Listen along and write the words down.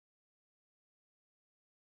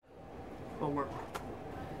Homework.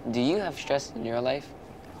 Do you have stress in your life?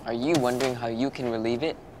 Are you wondering how you can relieve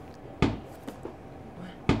it?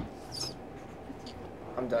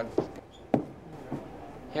 I'm done.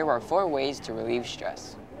 Here are 4 ways to relieve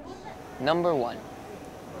stress. Number 1,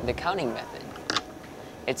 the counting method.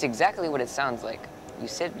 It's exactly what it sounds like. You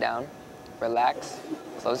sit down, relax,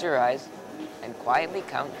 close your eyes, and quietly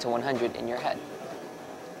count to 100 in your head.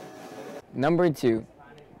 Number 2,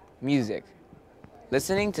 music.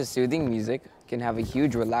 Listening to soothing music can have a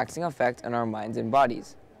huge relaxing effect on our minds and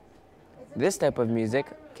bodies. This type of music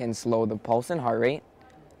can slow the pulse and heart rate,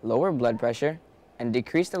 lower blood pressure, and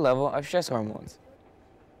decrease the level of stress hormones.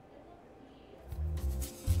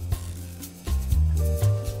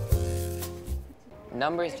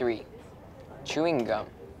 Number 3, chewing gum.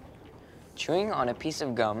 Chewing on a piece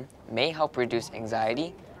of gum may help reduce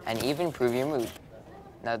anxiety and even improve your mood.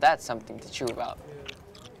 Now that's something to chew about.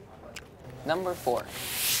 Number 4,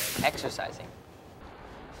 exercising.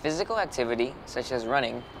 Physical activity, such as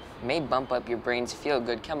running, may bump up your brain's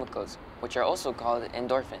feel-good chemicals, which are also called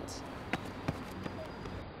endorphins.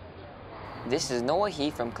 This is Noah He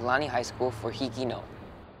from Kalani High School for HIKI No.